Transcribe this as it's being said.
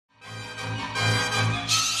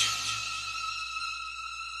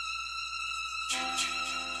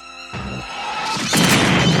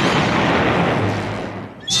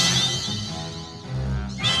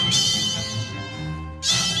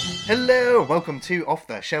Hello, welcome to Off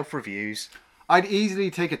the Shelf Reviews. I'd easily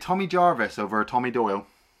take a Tommy Jarvis over a Tommy Doyle.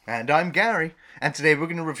 And I'm Gary, and today we're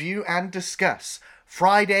going to review and discuss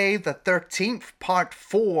Friday the 13th, Part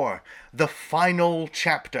 4, The Final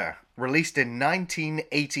Chapter, released in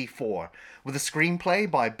 1984, with a screenplay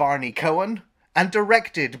by Barney Cohen and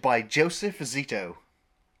directed by Joseph Zito.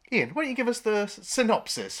 Ian, why don't you give us the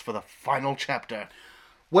synopsis for The Final Chapter?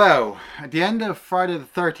 Well, at the end of Friday the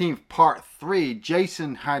 13th, Part 3,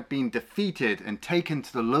 Jason had been defeated and taken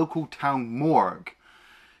to the local town morgue.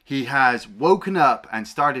 He has woken up and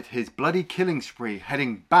started his bloody killing spree,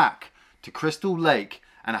 heading back to Crystal Lake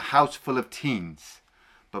and a house full of teens.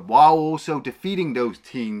 But while also defeating those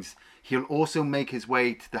teens, he'll also make his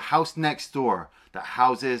way to the house next door that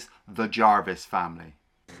houses the Jarvis family.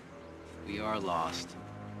 We are lost.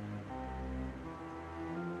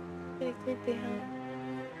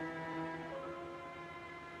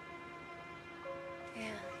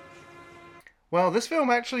 Well, this film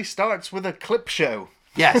actually starts with a clip show.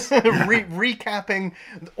 Yes. Recapping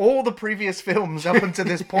all the previous films up until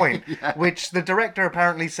this point, yeah. Which the director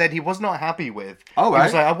apparently said he was not happy with. Oh, right. He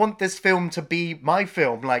was like, I want this film to be my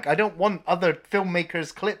film. Like, I don't want other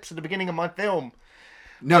filmmakers' clips at the beginning of my film.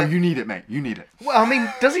 No, you need it, mate. You need it. Well, I mean,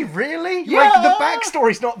 does he really? Yeah. Like, the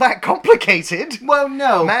backstory's not that complicated. Well,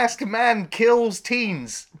 no. Masked man kills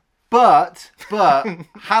teens. But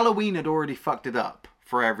Halloween had already fucked it up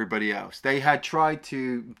for everybody else. They had tried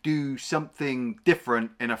to do something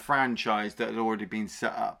different in a franchise that had already been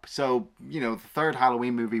set up. So, the third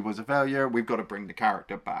Halloween movie was a failure. We've got to bring the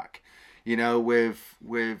character back.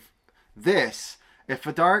 With this, if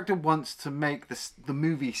a director wants to make the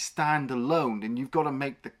movie stand alone, then you've got to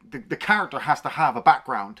make the character has to have a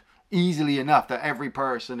background easily enough that every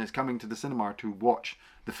person is coming to the cinema to watch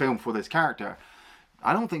the film for this character.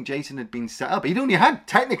 I don't think Jason had been set up. He'd only had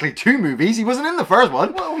technically 2 movies. He wasn't in the first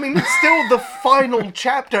one. Well, I mean, it's still the final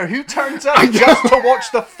chapter. Who turns up just to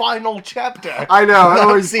watch the final chapter? I know. I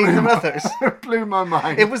always seen the others. Blew my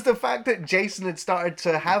mind. It was the fact that Jason had started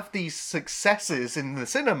to have these successes in the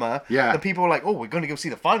cinema. Yeah. That people were like, oh, we're going to go see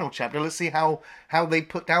the final chapter. Let's see how they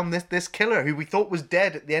put down this killer who we thought was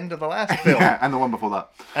dead at the end of the last film. Yeah, and the one before that.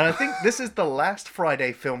 And I think this is the last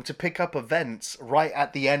Friday film to pick up events right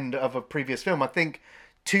at the end of a previous film. I think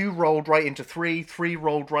 2 rolled right into 3, 3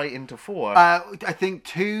 rolled right into 4. I think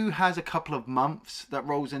 2 has a couple of months that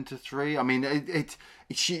rolls into 3. I mean,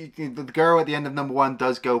 the girl at the end of number 1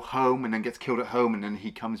 does go home and then gets killed at home, and then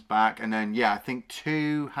he comes back, and then I think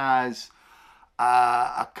 2 has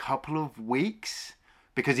a couple of weeks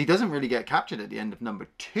because he doesn't really get captured at the end of number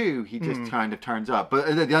 2. He just kind of turns up, but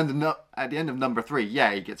at the end of number 3,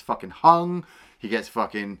 he gets fucking hung. He gets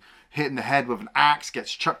fucking hit in the head with an axe,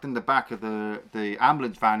 gets chucked in the back of the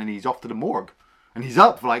ambulance van, and he's off to the morgue. And he's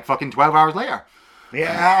up for like fucking 12 hours later.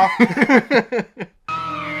 Yeah.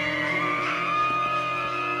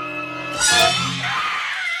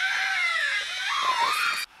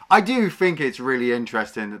 I do think it's really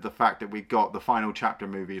interesting that the fact that we got the final chapter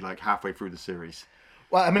movie like halfway through the series.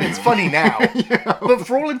 Well, I mean, it's funny now, but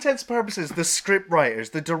for all intents and purposes, the script writers,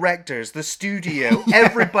 the directors, the studio,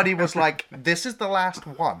 everybody was like, this is the last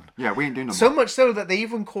one. Yeah, we ain't doing no So more. much so that they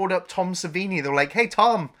even called up Tom Savini. They were like, hey,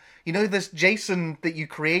 Tom, this Jason that you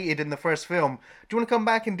created in the first film, do you want to come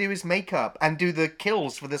back and do his makeup and do the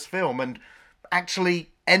kills for this film and actually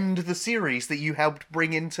end the series that you helped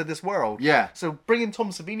bring into this world? Yeah. So bringing Tom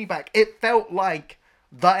Savini back, it felt like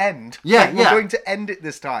the end. Yeah, Like, we're going to end it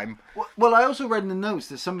this time. Well, I also read in the notes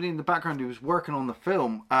that somebody in the background who was working on the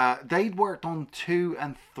film, they'd worked on 2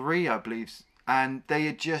 and 3, I believe, and they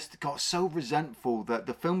had just got so resentful that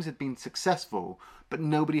the films had been successful, but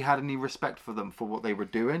nobody had any respect for them for what they were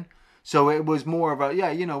doing. So it was more of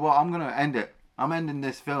a, you know what, I'm going to end it. I'm ending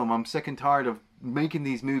this film. I'm sick and tired of making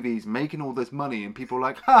these movies, making all this money, and people are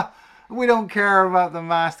like, we don't care about the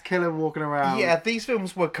masked killer walking around. Yeah, these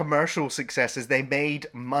films were commercial successes. They made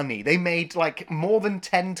money. They made like more than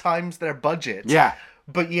 10 times their budget. Yeah.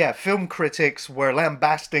 But yeah, film critics were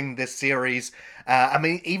lambasting this series. I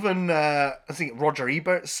mean, even I think Roger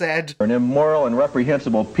Ebert said, An immoral and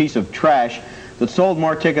reprehensible piece of trash that sold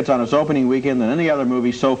more tickets on its opening weekend than any other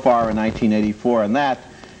movie so far in 1984. And that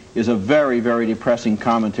is a very, very depressing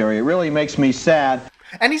commentary. It really makes me sad.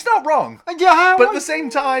 and he's not wrong. Yeah, But at the same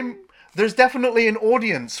time, there's definitely an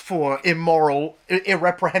audience for immoral,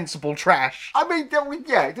 irreprehensible trash. I mean,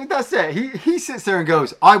 that's it. He sits there and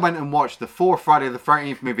goes, I went and watched the 4th Friday the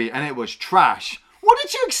 13th movie and it was trash. What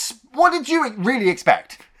did you really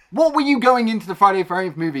expect? What were you going into the Friday the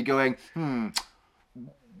 13th movie going,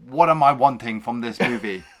 what am I wanting from this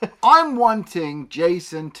movie? I'm wanting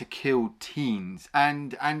Jason to kill teens.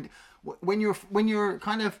 And when you're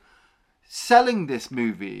kind of selling this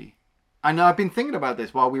movie, and I've been thinking about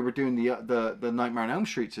this while we were doing the Nightmare on Elm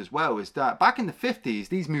Streets as well, is that back in the 50s,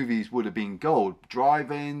 these movies would have been gold.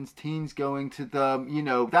 Drive-ins, teens going to them, you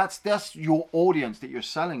know, that's your audience that you're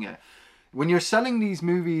selling it. When you're selling these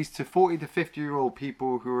movies to 40 to 50-year-old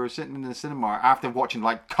people who are sitting in the cinema after watching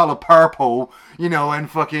like Color Purple, you know, and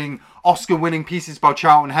fucking Oscar-winning pieces by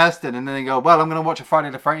Charlton Heston, and then they go, well, I'm going to watch a Friday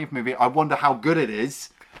the 13th movie. I wonder how good it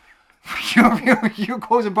is. You're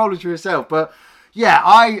causing problems for yourself. But yeah,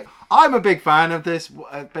 I'm a big fan of this.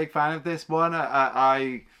 One.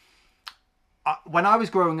 When I was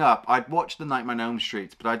growing up, I'd watched the Nightmare on Elm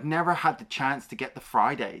Street, but I'd never had the chance to get the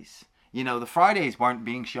Fridays. You know, the Fridays weren't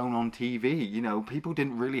being shown on TV. You know, people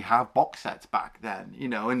didn't really have box sets back then, you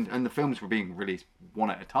know, and the films were being released one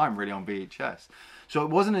at a time, really, on VHS. So it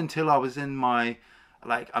wasn't until I was in my,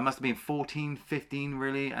 like, I must have been 14, 15,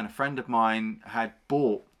 really, and a friend of mine had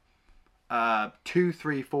bought 2,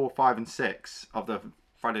 3, 4, 5, and 6 of the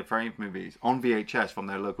Friday the 13th movies on VHS from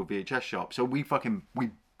their local VHS shop. So we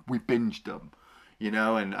binged them, you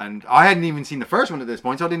know, and I hadn't even seen the first one at this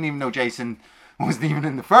point, so I didn't even know Jason wasn't even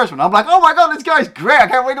in the first one. I'm like, oh my god, this guy's great. I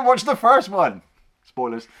can't wait to watch the first one.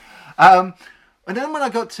 Spoilers. And then when I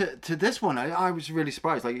got to this one, I was really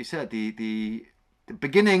surprised. Like you said, the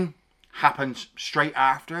beginning happens straight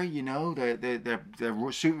after, you know. They're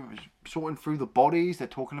sorting through the bodies. They're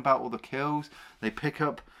talking about all the kills. They pick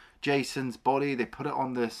up Jason's body. They put it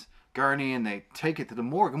on this gurney and they take it to the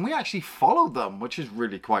morgue. And we actually follow them, which is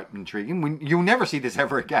really quite intriguing. You'll never see this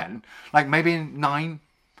ever again. Like maybe in 9...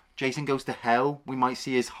 Jason goes to hell. We might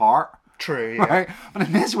see his heart. True, yeah. Right? But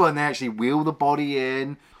in this one, they actually wheel the body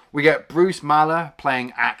in. We get Bruce Mahler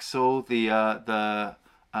playing Axel, the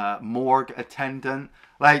morgue attendant.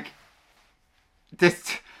 Like,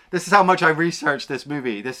 this is how much I researched this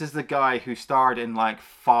movie. This is the guy who starred in like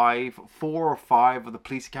 4 or 5 of the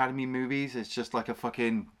Police Academy movies. It's just like a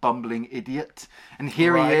fucking bumbling idiot. And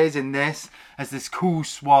here he is in this as this cool,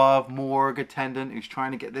 suave morgue attendant who's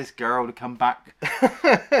trying to get this girl to come back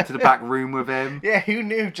to the back room with him. Yeah, who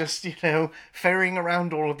knew just, you know, ferrying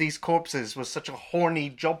around all of these corpses was such a horny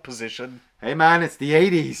job position. Hey man, it's the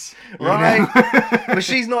 80s. Right. But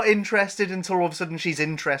she's not interested until all of a sudden she's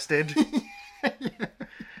interested. Yeah.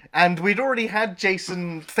 And we'd already had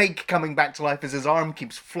Jason fake coming back to life as his arm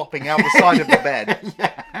keeps flopping out the side of the bed.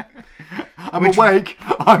 Yeah. I'm awake.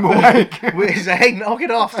 We say, hey, knock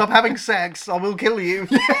it off. Stop having sex. I will kill you.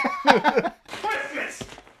 Christmas!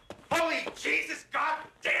 Holy Jesus,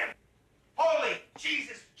 goddamn! Holy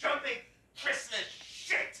Jesus, jumping Christmas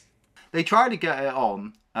shit! They try to get it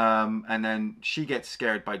on, and then she gets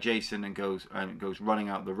scared by Jason and goes running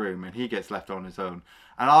out the room, and he gets left on his own.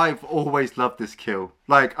 And I've always loved this kill.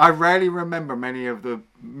 Like, I rarely remember many of the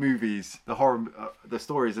movies, the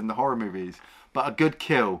stories in the horror movies, but a good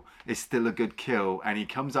kill is still a good kill. And he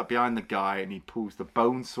comes up behind the guy and he pulls the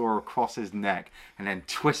bone saw across his neck and then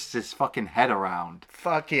twists his fucking head around.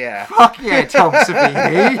 Fuck yeah. Fuck yeah, Tom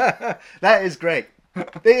Savini. That is great.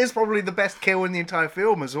 It is probably the best kill in the entire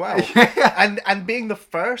film as well. Yeah. And being the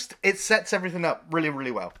first, it sets everything up really,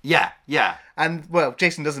 really well. Yeah, yeah. And, well,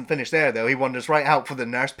 Jason doesn't finish there, though. He wanders right out for the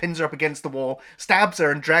nurse, pins her up against the wall, stabs her,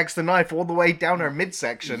 and drags the knife all the way down her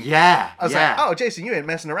midsection. Yeah, I was like, oh, Jason, you ain't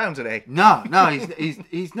messing around today. No,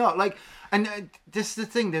 he's not. Like, and this is the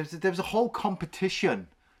thing. There was a whole competition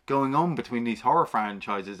going on between these horror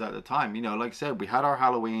franchises at the time. You know, like I said, we had our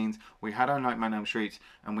Halloweens, we had our Nightmare on Elm Streets,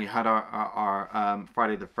 and we had our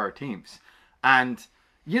Friday the 13th. And,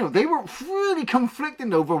 you know, they were really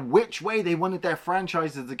conflicting over which way they wanted their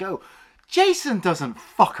franchises to go. Jason doesn't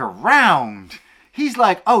fuck around. He's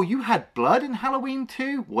like, oh, you had blood in Halloween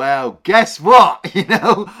 2? Well, guess what? You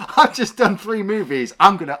know, I've just done 3 movies.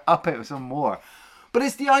 I'm going to up it with some more. But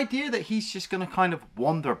it's the idea that he's just going to kind of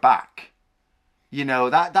wander back. You know,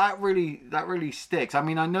 that really sticks. I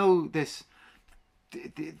mean, I know this...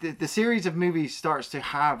 The series of movies starts to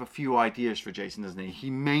have a few ideas for Jason, doesn't he? He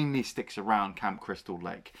mainly sticks around Camp Crystal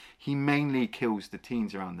Lake. He mainly kills the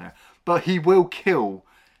teens around there. But he will kill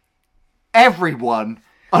everyone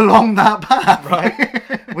along that path.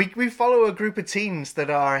 Right. We follow a group of teens that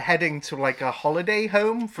are heading to like a holiday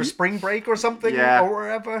home for spring break or something, or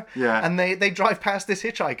wherever. Yeah. And they drive past this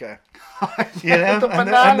hitchhiker. You know?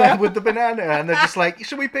 With the banana. And they're just like,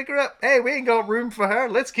 should we pick her up? Hey, we ain't got room for her.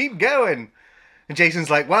 Let's keep going. And Jason's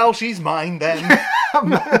like, well, she's mine then.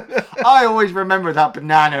 I always remember that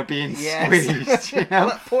banana being squeezed. You know?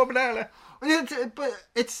 That poor banana. But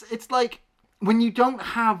it's like, when you don't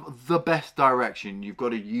have the best direction, you've got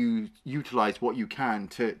to utilize what you can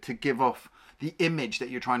to give off the image that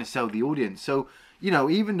you're trying to sell the audience. So, you know,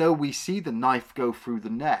 even though we see the knife go through the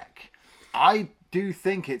neck, I do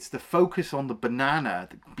think it's the focus on the banana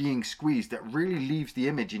being squeezed that really leaves the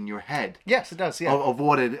image in your head. Yes, it does. Yeah. Of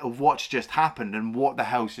what's just happened and what the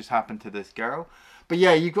hell's just happened to this girl. But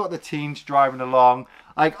yeah, you got the teens driving along.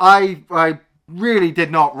 Like I really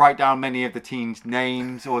did not write down many of the teens'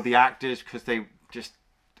 names or the actors because they just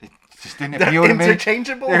didn't appeal to me.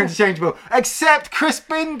 Interchangeable. They're interchangeable, except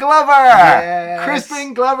Crispin Glover. Yes.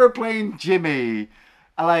 Crispin Glover playing Jimmy.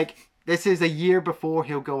 Like, this is a year before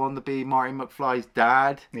he'll go on to be Marty McFly's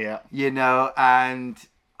dad. Yeah. You know, and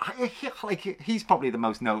he's probably the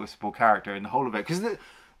most noticeable character in the whole of it because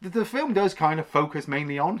the film does kind of focus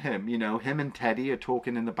mainly on him. You know, him and Teddy are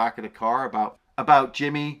talking in the back of the car about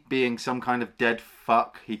Jimmy being some kind of dead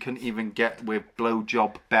fuck. He couldn't even get with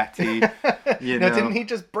Blowjob Betty. You know, didn't he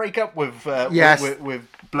just break up with yes, with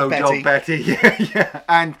Blowjob Betty?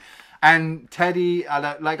 Yeah. And Teddy,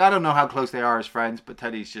 I don't know how close they are as friends, but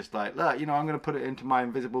Teddy's just like, look, you know, I'm going to put it into my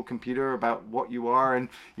invisible computer about what you are, and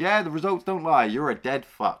yeah, the results don't lie. You're a dead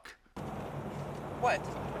fuck. What?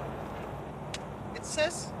 It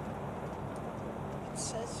says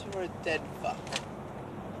you're a dead fuck.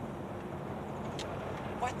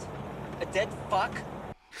 What? A dead fuck?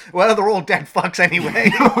 Well, they're all dead fucks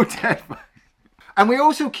anyway. No, dead fuck. And we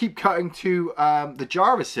also keep cutting to the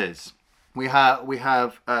Jarvises. We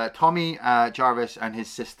have Tommy Jarvis and his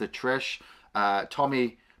sister Trish.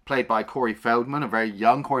 Tommy, played by Corey Feldman, a very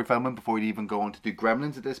young Corey Feldman before he'd even go on to do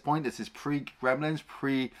Gremlins at this point. This is pre-Gremlins,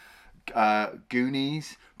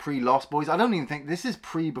 pre-Goonies, pre-Lost Boys. I don't even think this is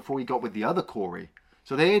before he got with the other Corey.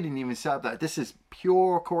 So they didn't even set up that. This is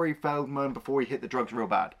pure Corey Feldman before he hit the drugs real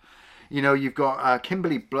bad. You know, you've got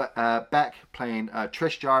Kimberly Beck playing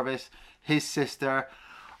Trish Jarvis, his sister.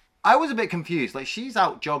 I was a bit confused. Like, she's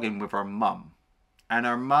out jogging with her mum. And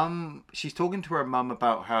her mum, she's talking to her mum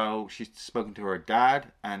about how she's spoken to her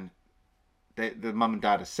dad. And the mum and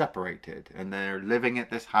dad are separated. And they're living at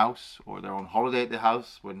this house. Or they're on holiday at the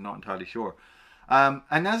house. We're not entirely sure. And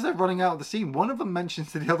as they're running out of the scene, one of them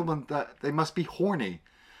mentions to the other one that they must be horny.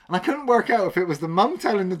 And I couldn't work out if it was the mum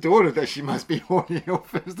telling the daughter that she must be horny. Or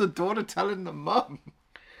if it was the daughter telling the mum.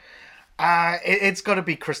 It's got to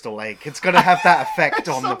be Crystal Lake. It's got to have that effect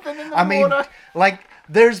on them. I mean, water. like,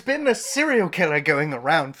 there's been a serial killer going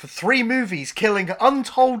around for 3 movies, killing an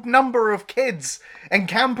untold number of kids and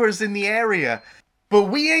campers in the area. But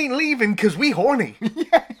we ain't leaving because we horny.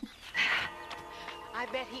 Yeah. I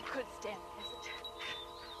bet he could stand the visit.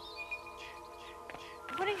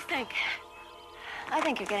 What do you think? I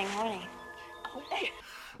think you're getting horny.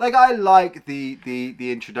 Like, I like the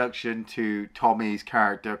introduction to Tommy's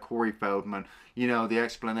character, Corey Feldman. You know, the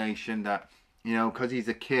explanation that, you know, because he's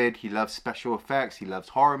a kid, he loves special effects, he loves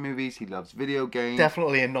horror movies, he loves video games.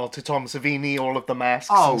 Definitely a nod to Tom Savini, all of the masks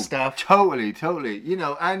and stuff. Totally. You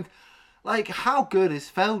know, and, like, how good is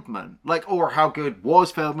Feldman? Like, or how good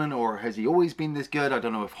was Feldman, or has he always been this good? I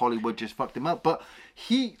don't know if Hollywood just fucked him up. But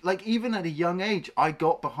he, like, even at a young age, I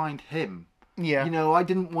got behind him. Yeah. You know, I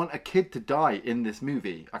didn't want a kid to die in this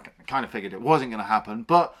movie. I kind of figured it wasn't going to happen,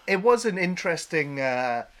 but... It was an interesting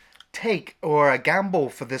take or a gamble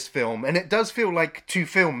for this film, and it does feel like 2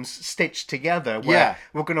 films stitched together, where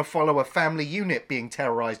we're going to follow a family unit being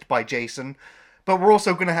terrorized by Jason, but we're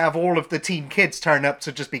also going to have all of the teen kids turn up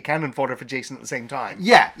to just be cannon fodder for Jason at the same time.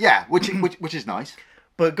 Yeah, which is nice.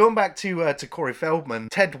 But going back to Corey Feldman,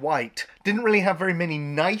 Ted White didn't really have very many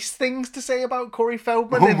nice things to say about Corey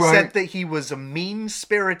Feldman, and said that he was a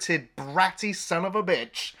mean-spirited, bratty son of a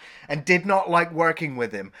bitch and did not like working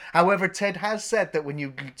with him. However, Ted has said that when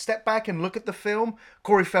you step back and look at the film,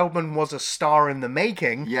 Corey Feldman was a star in the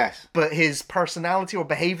making. Yes. But his personality or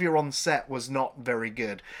behavior on set was not very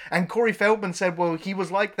good. And Corey Feldman said, well, he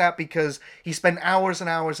was like that because he spent hours and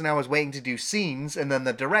hours and hours waiting to do scenes, and then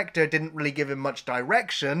the director didn't really give him much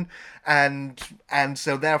direction, and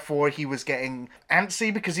so therefore he was getting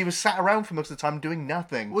antsy because he was sat around for most of the time doing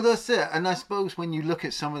nothing. Well, that's it. And I suppose when you look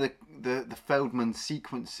at some of the Feldman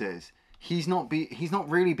sequences, he's not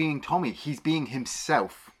really being Tommy. He's being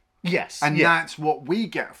himself. Yes. And that's what we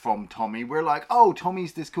get from Tommy. We're like, oh,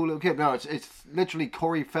 Tommy's this cool little kid. No, it's literally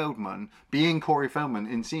Corey Feldman being Corey Feldman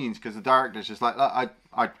in scenes because the director's just like, I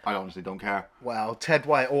honestly don't care. Well, Ted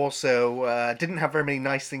White also didn't have very many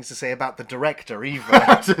nice things to say about the director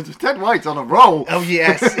either. Ted White's on a roll. Oh,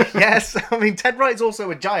 yes. Yes. I mean, Ted White's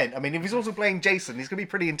also a giant. I mean, if he's also playing Jason, he's going to be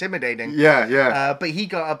pretty intimidating. Yeah. But he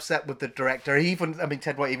got upset with the director.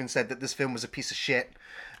 Ted White even said that this film was a piece of shit.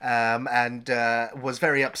 And was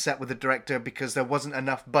very upset with the director because there wasn't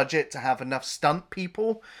enough budget to have enough stunt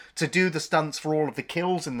people to do the stunts for all of the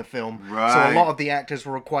kills in the film. Right. So a lot of the actors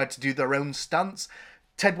were required to do their own stunts.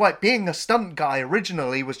 Ted White, being a stunt guy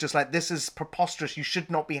originally, was just like, this is preposterous. You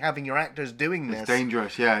should not be having your actors doing this. It's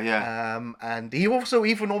dangerous, yeah. And he also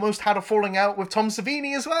even almost had a falling out with Tom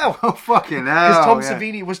Savini as well. Oh, fucking hell. Because Tom yeah.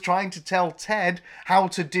 Savini was trying to tell Ted how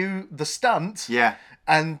to do the stunt. Yeah.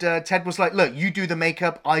 And Ted was like, look, you do the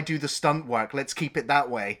makeup, I do the stunt work. Let's keep it that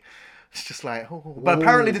way. It's just like, oh. But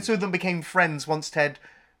apparently the two of them became friends once Ted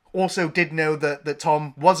also did know that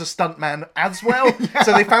Tom was a stuntman as well.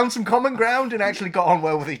 So they found some common ground and actually got on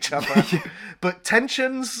well with each other. But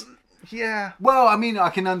tensions, yeah. Well, I mean, I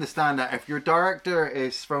can understand that if your director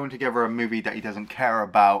is throwing together a movie that he doesn't care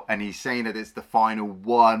about and he's saying that it's the final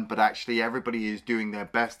one, but actually everybody is doing their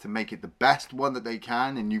best to make it the best one that they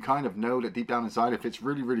can, and you kind of know that deep down inside, if it's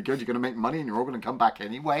really, really good, you're going to make money and you're all going to come back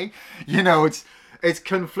anyway. You know, it's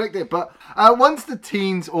conflicted. But once the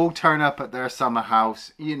teens all turn up at their summer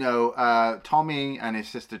house, you know, Tommy and his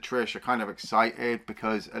sister Trish are kind of excited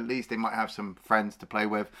because at least they might have some friends to play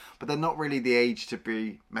with, but they're not really the age to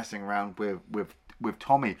be messing around with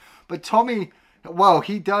Tommy. But Tommy, well,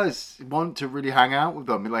 he does want to really hang out with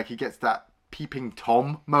them. Like, he gets that peeping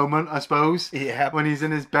Tom moment, I suppose. Yeah. When he's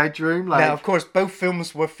in his bedroom. Like... Now, of course, both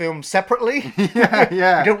films were filmed separately.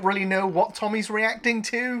 yeah. We don't really know what Tommy's reacting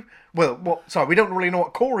to. Well, we don't really know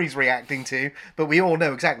what Corey's reacting to, but we all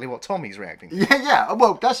know exactly what Tommy's reacting to. Yeah.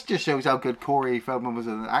 Well, that just shows how good Corey Feldman was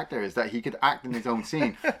as an actor, is that he could act in his own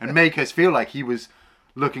scene and make us feel like he was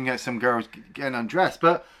looking at some girls getting undressed.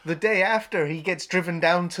 But the day after, he gets driven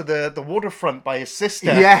down to the waterfront by his sister.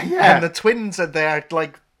 Yeah. And the twins are there,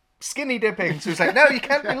 like, skinny dipping. So he's like, no, you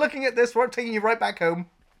can't be looking at this. We're taking you right back home.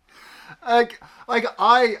 I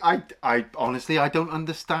honestly, I don't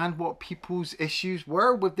understand what people's issues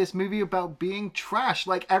were with this movie about being trash.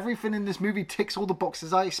 Like, everything in this movie ticks all the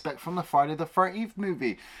boxes I expect from the Friday the 13th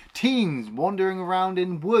movie. Teens wandering around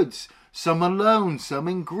in woods, some alone, some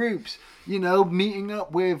in groups, you know, meeting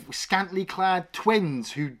up with scantily clad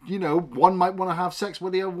twins who, you know, one might want to have sex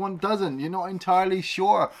with the other one doesn't. You're not entirely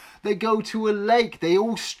sure. They go to a lake, they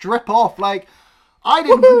all strip off. Like, I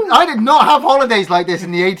did not have holidays like this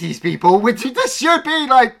in the 80s, people. Which this should be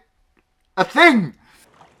like a thing.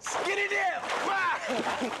 Skinny dip!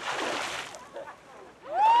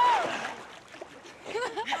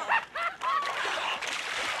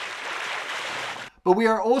 But we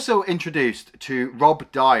are also introduced to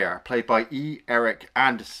Rob Dyer, played by E. Eric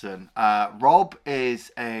Anderson. Rob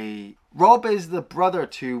is the brother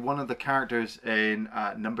to one of the characters in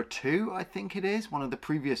number 2, I think it is, one of the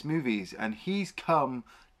previous movies. And he's come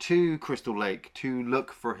to Crystal Lake to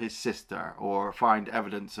look for his sister or find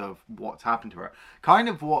evidence of what's happened to her. Kind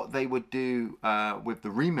of what they would do with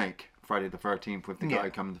the remake Friday the 13th, with the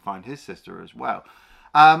guy coming to find his sister as well.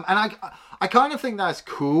 And I kind of think that's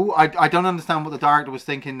cool. I don't understand what the director was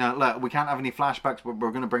thinking. Look, we can't have any flashbacks, but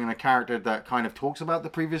we're going to bring in a character that kind of talks about the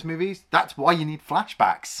previous movies. That's why you need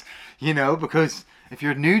flashbacks, you know, because if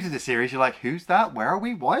you're new to the series, you're like, who's that? Where are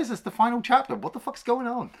we? Why is this the final chapter? What the fuck's going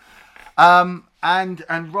on?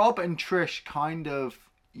 And Rob and Trish kind of,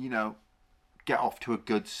 you know, get off to a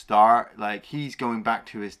good start. Like, he's going back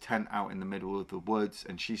to his tent out in the middle of the woods,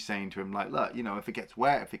 and she's saying to him, like, look, you know, if it gets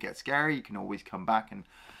wet, if it gets scary, you can always come back and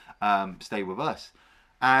stay with us.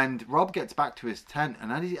 And Rob gets back to his tent,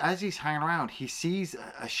 and as he's hanging around, he sees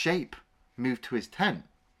a shape move to his tent.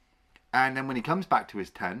 And then when he comes back to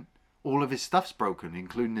his tent, all of his stuff's broken,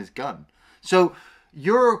 including his gun. So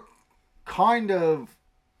you're kind of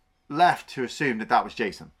left to assume that was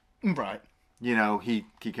Jason. Right. You know, he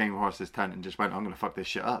came across this tent and just went, I'm going to fuck this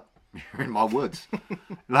shit up. You're in my woods.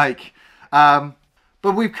 But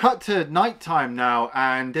we've cut to nighttime now,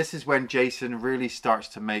 and this is when Jason really starts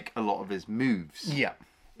to make a lot of his moves. Yeah.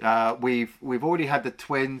 We've already had the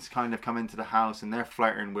twins kind of come into the house, and they're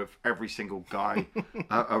flirting with every single guy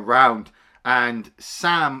around. And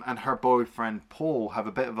Sam and her boyfriend Paul have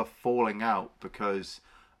a bit of a falling out because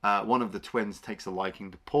one of the twins takes a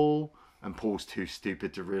liking to Paul. And Paul's too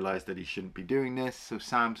stupid to realise that he shouldn't be doing this. So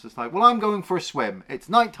Sam's just like, well, I'm going for a swim. It's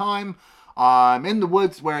nighttime. I'm in the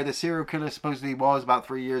woods where the serial killer supposedly was about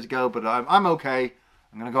 3 years ago. But I'm okay.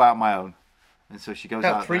 I'm going to go out on my own. And so she goes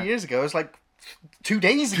out 3 years ago. It's like 2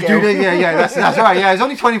 days ago. Yeah, that's right. Yeah, it's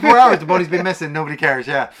only 24 hours. The body's been missing. Nobody cares,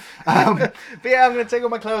 yeah. But yeah, I'm going to take all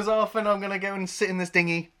my clothes off and I'm going to go and sit in this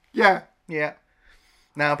dinghy. Yeah. Yeah.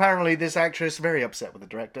 Now, apparently, this actress is very upset with the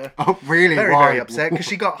director. Oh, really? Very, Why? very upset, because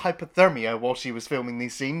she got hypothermia while she was filming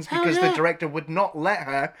these scenes, because the director would not let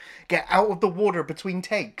her get out of the water between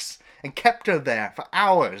takes. and kept her there for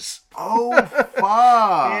hours. Oh, fuck.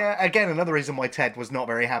 Yeah, again, another reason why Ted was not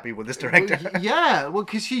very happy with this director. Yeah, well,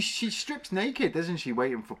 because she strips naked, doesn't she,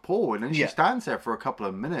 waiting for Paul, and then she Yeah. stands there for a couple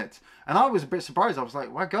of minutes. And I was a bit surprised. I was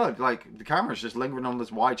like, my God, like, the camera's just lingering on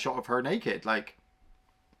this wide shot of her naked. Like,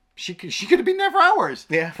 she could have been there for hours.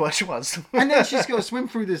 Yeah, well, she was. And then she's got to swim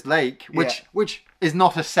through this lake, which is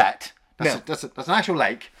not a set. That's an actual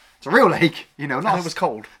lake. It's a real lake, you know. Not And it was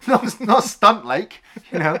cold. Not a stunt lake,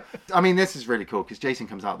 you know. I mean, this is really cool because Jason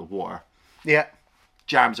comes out of the water, Yeah.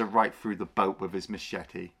 jams her right through the boat with his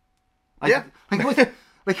machete. Yeah. Was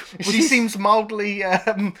She he- seems mildly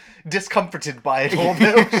discomforted by it all,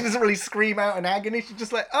 though. She doesn't really scream out in agony. She's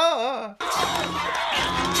just like, oh.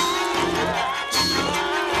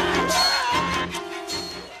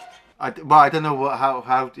 I don't know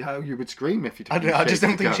how you would scream if you. I don't know. I just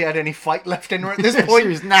don't think she had any fight left in her at this She point.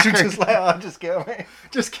 was She knackered. was just like, oh, just kill me.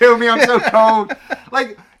 Just kill me, I'm so cold.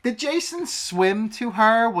 Like, did Jason swim to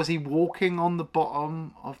her? Was he walking on the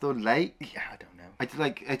bottom of the lake? Yeah, I don't know.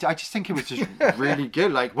 I just think it was just really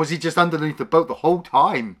good. Like, was he just underneath the boat the whole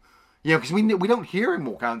time? You know, because we don't hear him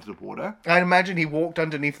walk out into the water. I'd imagine he walked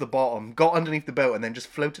underneath the bottom, got underneath the boat, and then just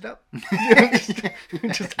floated up.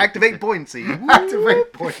 Just activate buoyancy.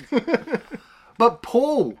 Activate point. But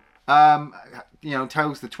Paul,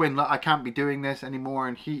 tells the twin, "Look, I can't be doing this anymore,"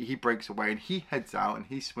 and he breaks away and he heads out and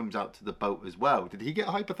he swims out to the boat as well. Did he get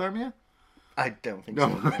hypothermia? I don't think so.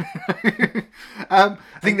 No. I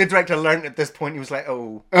think the director learned at this point. He was like,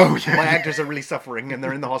 "Oh, yeah. my actors are really suffering, and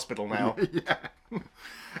they're in the hospital now."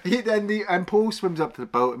 And Paul swims up to the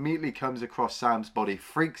boat, immediately comes across Sam's body,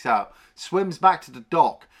 freaks out, swims back to the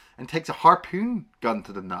dock, and takes a harpoon gun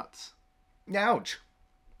to the nuts. Ouch.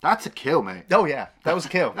 That's a kill, mate. Oh yeah, that was a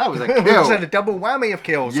kill. That was a We kill. just had a double whammy of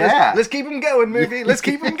kills. Yeah. Let's keep them going, movie. Let's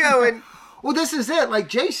keep them going. Well, this is it. Like,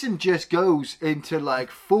 Jason just goes into like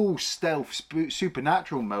full stealth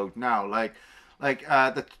supernatural mode now. Like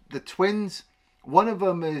the twins. One of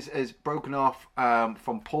them is broken off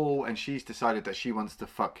from Paul, and she's decided that she wants to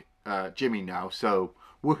fuck Jimmy now. So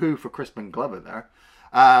woohoo for Crispin Glover there.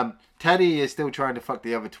 Teddy is still trying to fuck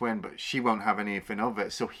the other twin, but she won't have anything of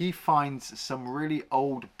it. So he finds some really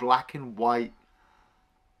old black and white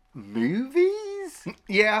movies.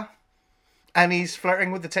 Yeah. And he's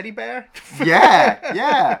flirting with the teddy bear.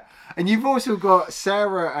 Yeah. And you've also got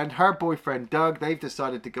Sarah and her boyfriend Doug. They've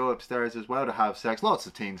decided to go upstairs as well to have sex. Lots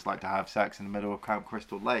of teens like to have sex in the middle of Camp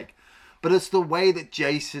Crystal Lake. But it's the way that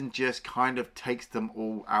Jason just kind of takes them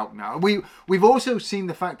all out now. We've also seen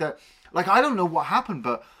the fact that, like, I don't know what happened,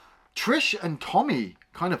 but Trish and Tommy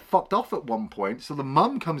kind of fucked off at one point. So the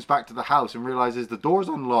mum comes back to the house and realizes the door's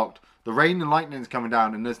unlocked, the rain and lightning's coming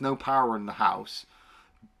down, and there's no power in the house.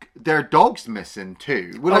 Their dog's missing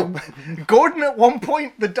too. Gordon, at one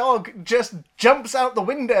point, the dog just jumps out the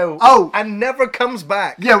window. And never comes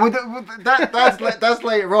back. Yeah, that's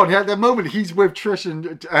later on. Yeah, the moment he's with Trish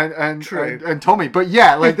and Tommy. But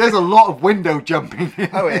yeah, like there's a lot of window jumping in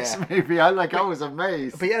this movie. I was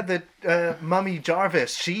amazed. But yeah, the Mummy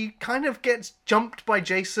Jarvis, she kind of gets jumped by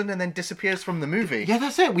Jason and then disappears from the movie. Yeah,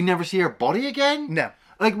 that's it. We never see her body again. No.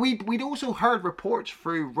 Like we'd also heard reports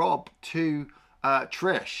through Rob to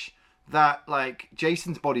Trish that like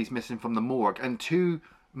Jason's body's missing from the morgue, and 2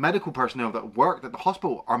 medical personnel that worked at the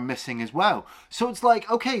hospital are missing as well. So it's like,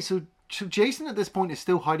 okay, so Jason at this point is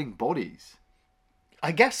still hiding bodies.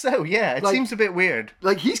 I guess so, yeah. It seems a bit weird.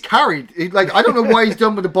 Like, he's carried, like, I don't know why he's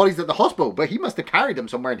done with the bodies at the hospital, but he must have carried them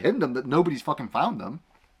somewhere and hidden them that nobody's fucking found them.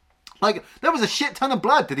 Like, there was a shit ton of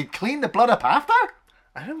blood. Did he clean the blood up after?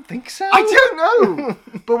 I don't think so. I don't know.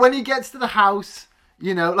 But when he gets to the house,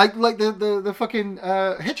 you know, like the fucking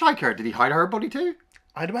hitchhiker, did he hide her body too?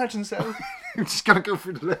 I'd imagine so. I'm just gonna go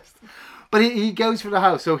through the list. But he goes for the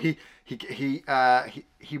house, so he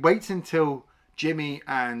waits until Jimmy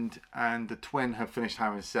and the twin have finished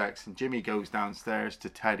having sex, and Jimmy goes downstairs to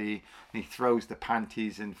Teddy and he throws the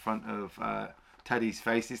panties in front of Teddy's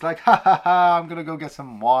face. He's like, ha ha ha, I'm gonna go get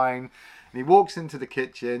some wine. And he walks into the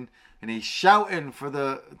kitchen and he's shouting for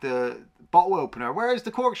the bottle opener. Where's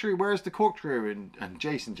the corkscrew? Where's the corkscrew? And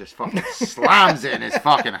Jason just fucking slams it in his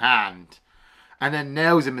fucking hand. And then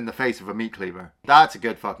nails him in the face with a meat cleaver. That's a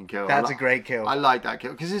good fucking kill. That's a great kill. I like that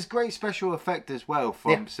kill. Because it's great special effect as well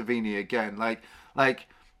from Savini again. Like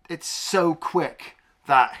it's so quick,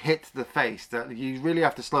 that hit to the face, that you really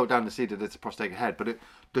have to slow it down to see that it's a prosthetic head. But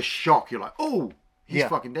the shock, you're like, oh, he's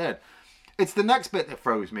fucking dead. It's the next bit that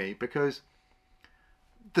throws me, because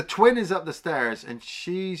the twin is up the stairs and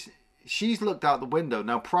she's looked out the window.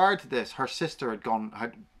 Now, prior to this, her sister had gone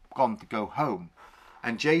to go home.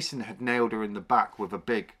 And Jason had nailed her in the back with a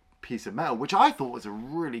big piece of metal, which I thought was a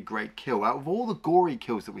really great kill. Out of all the gory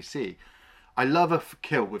kills that we see, I love a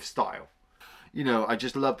kill with style. You know, I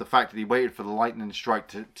just love the fact that he waited for the lightning strike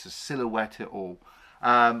to silhouette it all.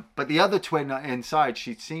 But the other twin inside,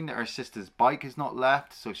 she'd seen that her sister's bike is not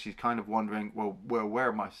left, so she's kind of wondering, well,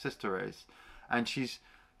 where my sister is. And she's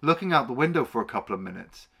looking out the window for a couple of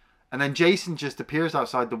minutes. And then Jason just appears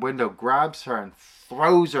outside the window, grabs her, and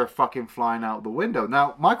throws her fucking flying out the window.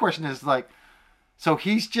 Now, my question is, like, so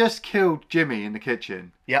he's just killed Jimmy in the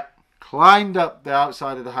kitchen. Yep. Climbed up the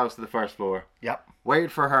outside of the house to the first floor. Yep.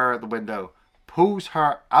 Waited for her at the window. Pulls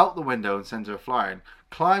her out the window and sends her flying.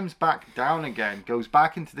 Climbs back down again. Goes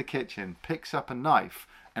back into the kitchen. Picks up a knife.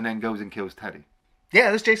 And then goes and kills Teddy.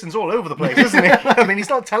 Yeah, this Jason's all over the place, isn't he? I mean, he's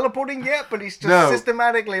not teleporting yet, but he's just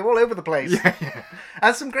systematically all over the place. Yeah.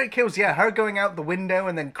 And some great kills, yeah. Her going out the window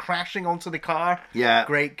and then crashing onto the car. Yeah.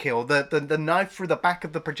 Great kill. The knife through the back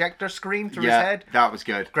of the projector screen through his head. That was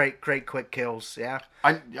good. Great quick kills, yeah.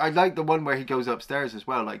 I like the one where he goes upstairs as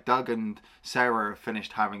well. Like, Doug and Sarah have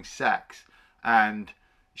finished having sex. And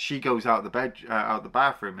she goes out the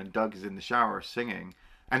bathroom, and Doug is in the shower singing.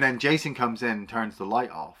 And then Jason comes in and turns the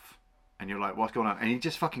light off. And you're like, what's going on? And he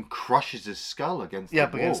just fucking crushes his skull against the wall.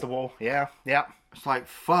 Yeah, against the wall. Yeah. It's like,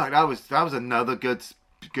 fuck, that was another good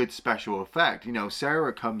special effect. You know,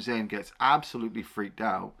 Sarah comes in, gets absolutely freaked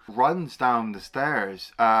out, runs down the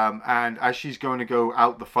stairs, and as she's going to go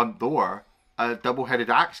out the front door, a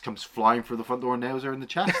double-headed axe comes flying through the front door and nails her in the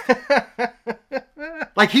chest.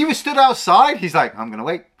 Like, he was stood outside. He's like, I'm going to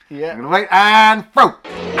wait. Yeah. I'm going to wait, and throw.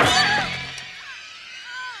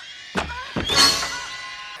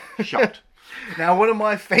 Shot. Now, one of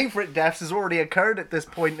my favourite deaths has already occurred at this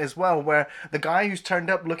point as well, where the guy who's turned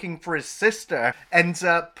up looking for his sister ends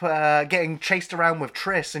up getting chased around with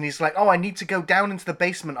Triss, and he's like, oh, I need to go down into the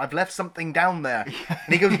basement. I've left something down there.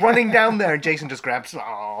 And he goes running down there, and Jason just grabs,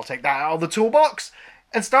 I'll take that out of the toolbox,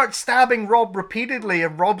 and starts stabbing Rob repeatedly,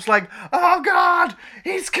 and Rob's like, oh God,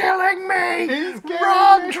 he's killing me!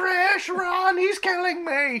 Run, Trish, run, he's killing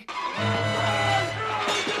me!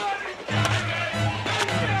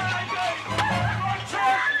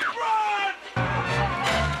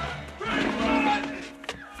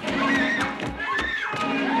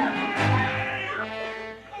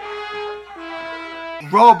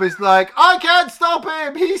 Rob is like, I can't stop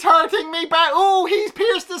him. He's hurting me back. Oh, he's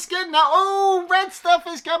pierced the skin now. Oh, red stuff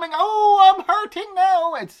is coming. Oh, I'm hurting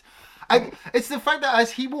now. It's the fact that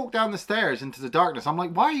as he walked down the stairs into the darkness, I'm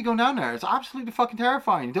like, why are you going down there? It's absolutely fucking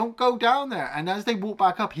terrifying. Don't go down there. And as they walk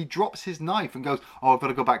back up, he drops his knife and goes, oh, I've got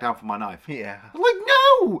to go back down for my knife. Yeah. I'm like,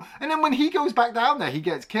 no. And then when he goes back down there, he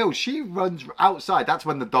gets killed. She runs outside. That's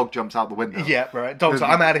when the dog jumps out the window. Yeah, right. Dog's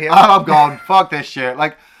like, I'm out of here. Oh, I'm gone. Fuck this shit.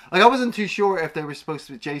 Like I wasn't too sure if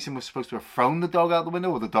Jason was supposed to have thrown the dog out the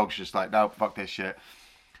window, or the dog's just like, no, fuck this shit.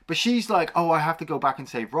 But she's like, oh, I have to go back and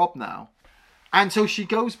save Rob now. And so she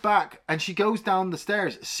goes back and she goes down the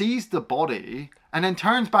stairs, sees the body, and then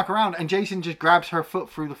turns back around, and Jason just grabs her foot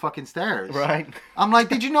through the fucking stairs. Right. I'm like,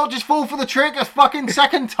 did you not just fall for the trick a fucking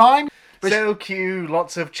second time? So cute,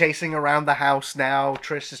 lots of chasing around the house now.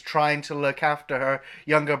 Trish is trying to look after her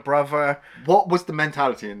younger brother. What was the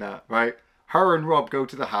mentality in that, right? Her and Rob go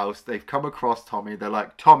to the house. They've come across Tommy. They're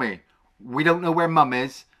like, Tommy, we don't know where Mum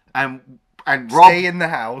is, and Rob, stay in the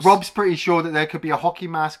house. Rob's pretty sure that there could be a hockey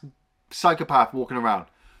mask psychopath walking around.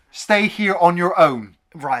 Stay here on your own.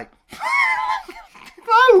 Right.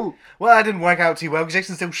 No. Well, that didn't work out too well, because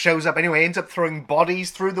Jason still shows up anyway, ends up throwing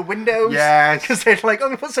bodies through the windows. Yes. Because they're like, I'm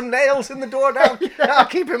going to put some nails in the door now. I'll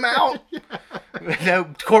keep him out. No,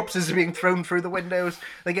 corpses are being thrown through the windows.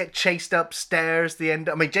 They get chased upstairs.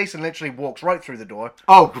 Jason literally walks right through the door.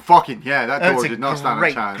 Oh, fucking, yeah, that door did not stand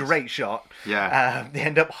a chance. Great shot. Yeah. They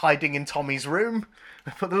end up hiding in Tommy's room.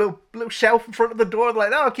 They put the little shelf in front of the door. They're like,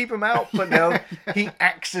 no, I'll keep him out. But no, he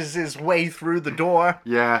axes his way through the door.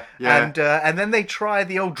 Yeah. And then they try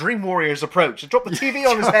the old Dream Warriors approach. They drop the TV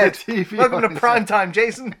on his head. Welcome to prime time,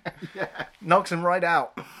 Jason. Yeah. Knocks him right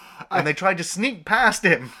out. And they tried to sneak past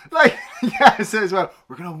him. Like, yeah, so as well,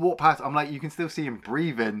 we're going to walk past. I'm like, you can still see him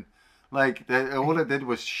breathing. Like, all it did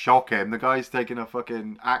was shock him. The guy's taking a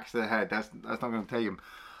fucking axe to the head. That's not going to take him.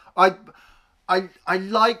 I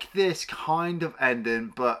like this kind of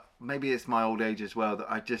ending, but maybe it's my old age as well, that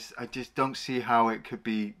I just don't see how it could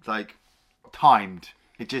be like timed.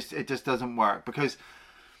 It just doesn't work, because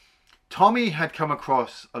Tommy had come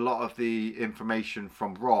across a lot of the information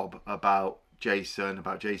from Rob about Jason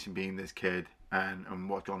being this kid and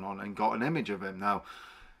what's going on, and got an image of him. Now,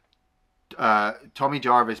 Tommy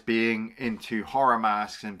Jarvis, being into horror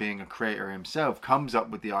masks and being a creator himself, comes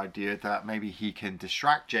up with the idea that maybe he can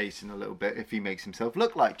distract Jason a little bit if he makes himself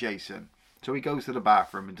look like Jason. So he goes to the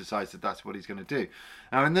bathroom and decides that that's what he's going to do.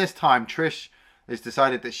 Now, in this time, Trish has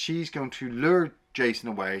decided that she's going to lure Jason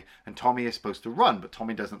away, and Tommy is supposed to run, but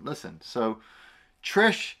Tommy doesn't listen. So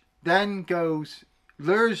Trish then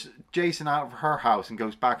lures Jason out of her house and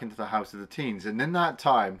goes back into the house of the teens. And in that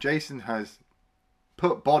time, Jason has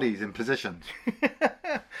put bodies in position.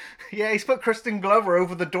 Yeah, he's put Kristen Glover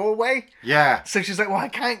over the doorway. Yeah. So she's like, well, I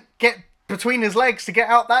can't get between his legs to get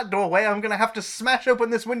out that doorway. I'm going to have to smash open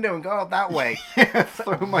this window and go out that way.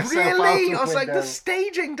 Throw myself out Really? the I was like, window. the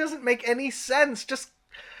staging doesn't make any sense.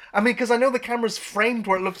 Because I know the camera's framed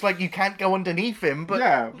where it looks like you can't go underneath him, but...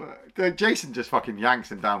 Yeah, but Jason just fucking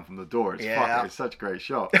yanks him down from the door. It's such a great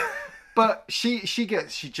shot. But she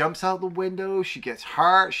jumps out the window, she gets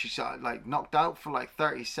hurt, she's like knocked out for like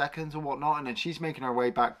 30 seconds or whatnot, and then she's making her way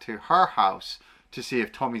back to her house to see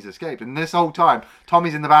if Tommy's escaped. And this whole time,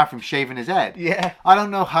 Tommy's in the bathroom shaving his head. Yeah. I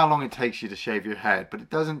don't know how long it takes you to shave your head, but it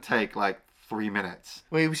doesn't take like 3 minutes.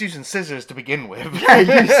 Well, he was using scissors to begin with. Yeah,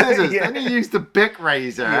 he used scissors. Yeah. Then he used a Bic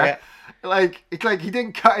razor. Yeah. Like, it's like he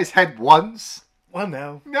didn't cut his head once. Well,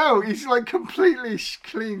 no. No, he's like completely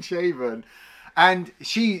clean shaven. And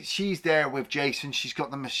she's there with Jason. She's got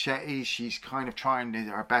the machete. She's kind of trying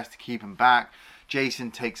her best to keep him back.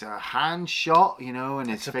 Jason takes a hand shot, and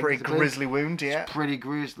It's a pretty grisly wound, yeah. It's pretty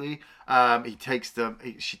grisly.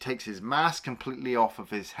 She takes his mask completely off of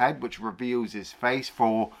his head, which reveals his face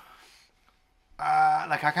for...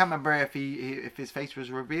 I can't remember if his face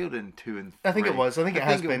was revealed in 2 and 3. I think it was. I think it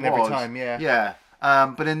has been every time, yeah. Yeah.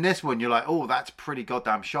 But in this one, you're like, oh, that's pretty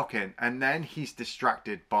goddamn shocking. And then he's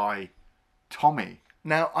distracted by Tommy.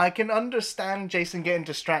 Now, I can understand Jason getting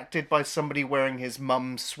distracted by somebody wearing his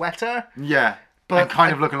mum's sweater. Yeah. But and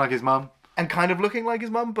kind of looking like his mum. And kind of looking like his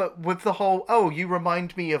mum, but with the whole, oh, you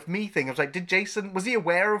remind me of me thing. I was like, was he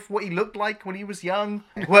aware of what he looked like when he was young?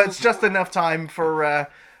 Well, it's just enough time for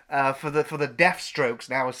the death strokes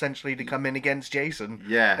now essentially to come in against Jason.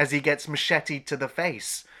 Yeah. As he gets macheted to the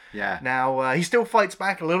face. Yeah. Now, he still fights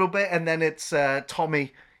back a little bit, and then it's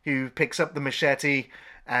Tommy who picks up the machete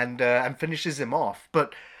and finishes him off.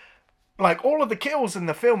 But like all of the kills in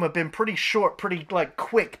the film have been pretty short, pretty like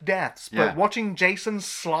quick deaths. But Yeah. watching Jason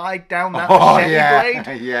slide down that machete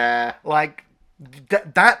blade, yeah. like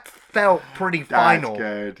that felt pretty final.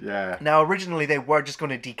 That's good, yeah. Now, originally they were just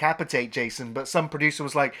going to decapitate Jason, but some producer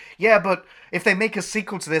was like, yeah, but if they make a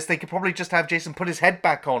sequel to this, they could probably just have Jason put his head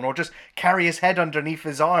back on or just carry his head underneath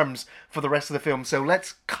his arms for the rest of the film. So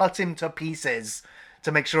let's cut him to pieces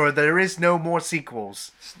to make sure there is no more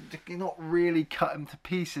sequels. You're not really cut him to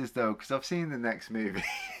pieces, though, because I've seen the next movie.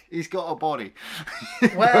 He's got a body.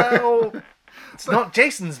 Well, it's not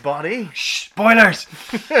Jason's body. Shh, spoilers!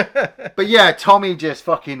 But yeah, Tommy just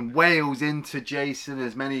fucking wails into Jason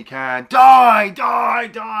as many can. Die, die,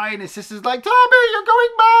 die! And his sister's like, Tommy, you're going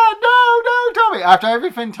mad! No, no, Tommy! After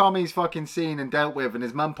everything Tommy's fucking seen and dealt with, and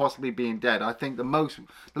his mum possibly being dead, I think the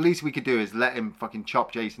least we could do is let him fucking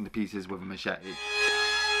chop Jason to pieces with a machete.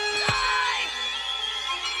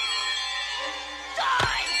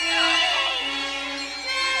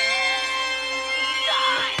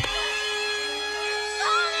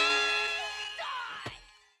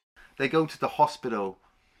 They go to the hospital,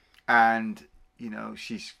 and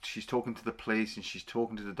she's talking to the police, and she's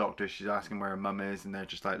talking to the doctor. She's asking where her mum is, and they're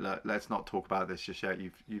just like, look, let's not talk about this just yet.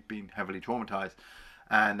 You've been heavily traumatized.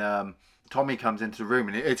 And Tommy comes into the room,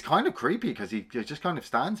 and it's kind of creepy because he just kind of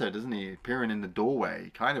stands there, doesn't he, appearing in the doorway,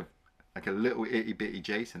 kind of like a little itty bitty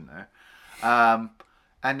Jason there.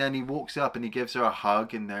 And then he walks up and he gives her a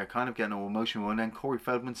hug, and they're kind of getting all emotional. And then Corey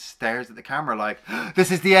Feldman stares at the camera like,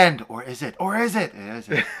 this is the end. Or is it? Or is it? It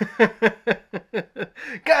is.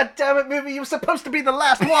 God damn it, movie. You were supposed to be the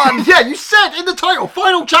last one. Yeah, you said in the title,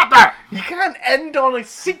 final chapter. You can't end on a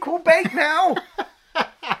sequel bait now.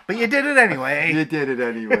 But you did it anyway. You did it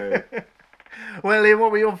anyway. Well, Ian,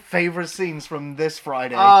 what were your favourite scenes from this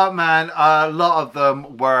Friday? Oh, man, a lot of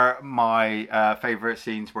them were my favourite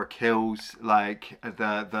scenes were kills, like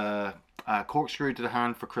the corkscrew to the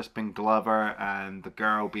hand for Crispin Glover and the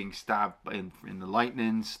girl being stabbed in the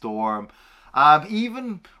lightning storm.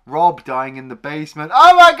 Even Rob dying in the basement.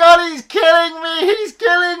 Oh my God, he's killing me! He's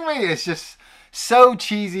killing me! It's just so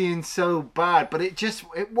cheesy and so bad, but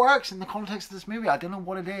it works in the context of this movie. I don't know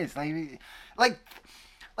what it is.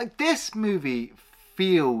 Like this movie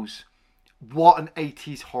feels what an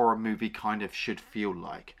 80s horror movie kind of should feel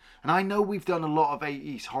like. And I know we've done a lot of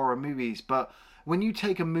 80s horror movies, but when you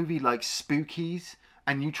take a movie like Spookies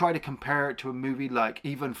and you try to compare it to a movie like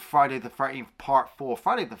even Friday the 13th Part 4,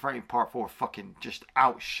 Friday the 13th Part 4 fucking just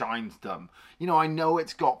outshines them. I know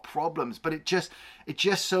it's got problems, but it just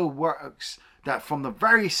so works that from the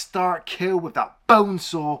very start kill with that bone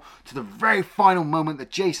saw to the very final moment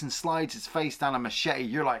that Jason slides his face down a machete,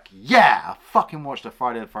 you're like, yeah, I fucking watched a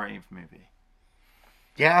Friday the 13th movie.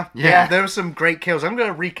 Yeah, there were some great kills. I'm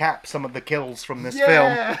going to recap some of the kills from this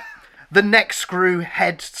film. The neck screw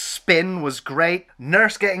head spin was great.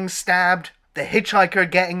 Nurse getting stabbed. The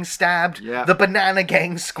hitchhiker getting stabbed. The banana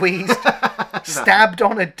getting squeezed. Stabbed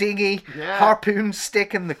on a dinghy. Harpoon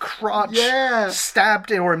stick in the crotch.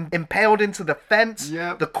 Stabbed or impaled into the fence.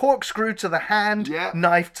 The corkscrew to the hand.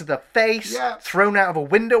 Knife to the face. Thrown out of a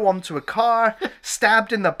window onto a car.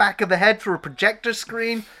 Stabbed in the back of the head through a projector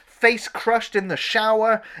screen. Face crushed in the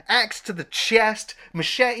shower. Axe to the chest.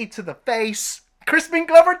 Machete to the face. Crispin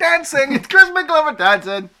Glover dancing. It's Crispin Glover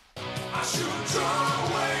dancing. I should turn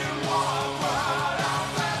away and walk right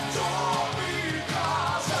out that door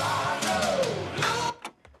because I know.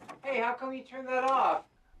 Hey, how come you turned that off?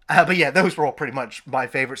 But yeah, those were all pretty much my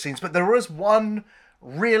favourite scenes. But there was one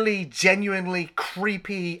really genuinely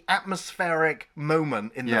creepy, atmospheric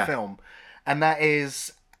moment in the film. And that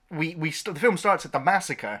is... the film starts at the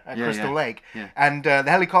massacre at Crystal Lake. And the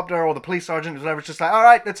helicopter or the police sergeant or whatever is just like, all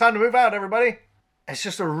right, it's time to move out, everybody. It's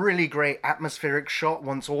just a really great atmospheric shot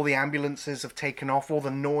once all the ambulances have taken off, all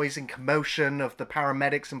the noise and commotion of the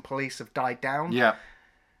paramedics and police have died down.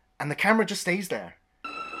 And the camera just stays there.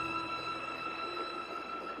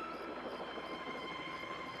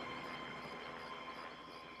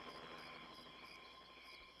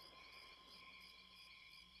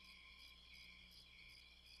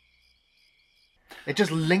 It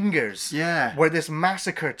just lingers where this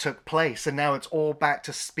massacre took place, and now it's all back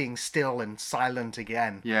to being still and silent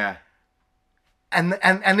again. And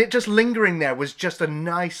it just lingering there was just a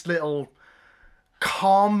nice little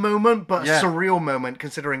calm moment, but a surreal moment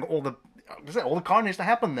considering all the carnage that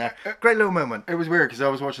happened there. Great little moment. It was weird because I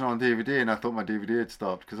was watching it on DVD and I thought my DVD had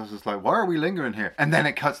stopped because I was just like, why are we lingering here? And then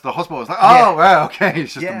it cuts to the hospital. I was like, oh, well, okay,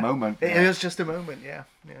 it's just a moment. It was just a moment, yeah.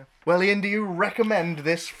 Well, Ian, do you recommend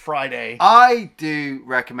this Friday? I do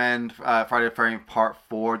recommend Friday the 13th Part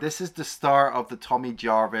 4. This is the start of the Tommy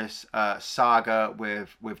Jarvis saga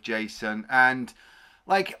with Jason. And,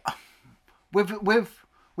 like, with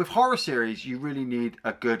horror series, you really need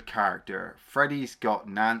a good character. Freddy's got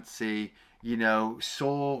Nancy, you know,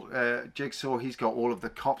 Jigsaw, he's got all of the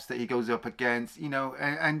cops that he goes up against, you know,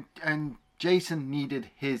 and Jason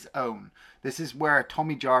needed his own. This is where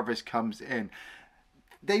Tommy Jarvis comes in.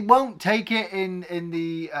 They won't take it in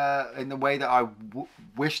the way that I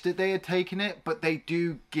wish that they had taken it, but they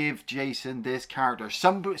do give Jason this character,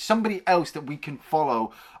 somebody else that we can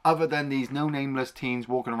follow other than these no-nameless teens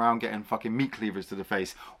walking around getting fucking meat cleavers to the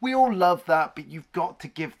face. We all love that, but you've got to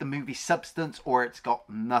give the movie substance or it's got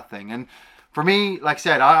nothing. And for me, like I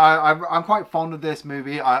said, I'm quite fond of this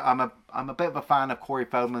movie. I'm a bit of a fan of Corey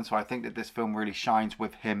Feldman, so I think that this film really shines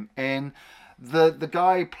with him in. The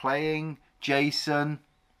guy playing Jason,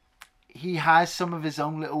 he has some of his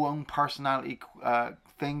own personality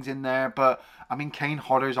things in there, but I mean, Kane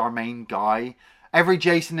Hodder's our main guy. Every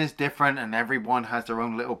Jason is different and everyone has their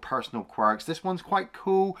own little personal quirks. This one's quite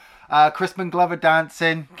cool. Crispin Glover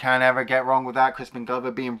dancing, can't ever get wrong with that. Crispin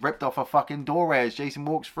Glover being ripped off a fucking doorway as Jason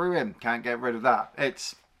walks through him, can't get rid of that.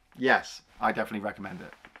 Yes, I definitely recommend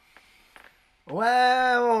it.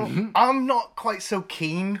 Well, I'm not quite so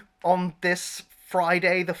keen on this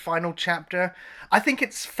Friday, the final chapter. I think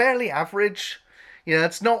it's fairly average. You know,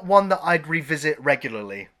 it's not one that I'd revisit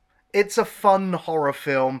regularly. It's a fun horror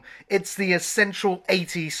film. It's the essential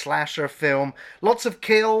 80s slasher film. Lots of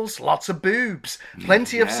kills, lots of boobs,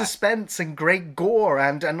 plenty of suspense and great gore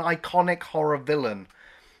and an iconic horror villain.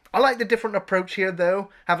 I like the different approach here, though.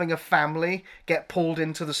 Having a family get pulled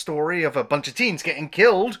into the story of a bunch of teens getting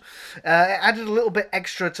killed. It added a little bit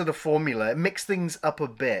extra to the formula. It mixed things up a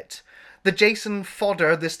bit. The Jason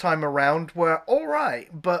fodder this time around were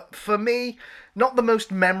alright, but for me, not the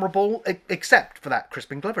most memorable, except for that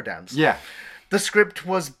Crispin Glover dance. Yeah. The script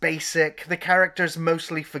was basic, the characters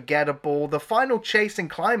mostly forgettable, the final chase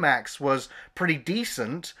and climax was pretty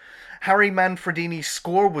decent. Harry Manfredini's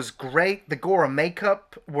score was great, the gore and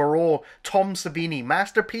makeup were all Tom Savini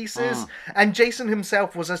masterpieces, and Jason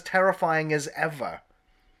himself was as terrifying as ever.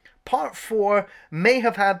 Part 4 may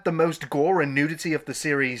have had the most gore and nudity of the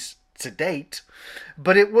series to date,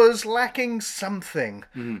 but it was lacking something.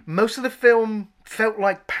 Most of the film felt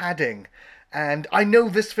like padding, and I know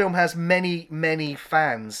this film has many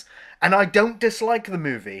fans, and I don't dislike the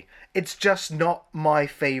movie. It's just not my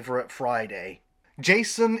favourite Friday.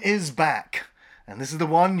 Jason is back, and this is the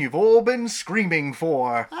one you've all been screaming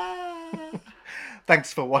for.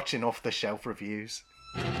 Thanks for watching Off the Shelf Reviews.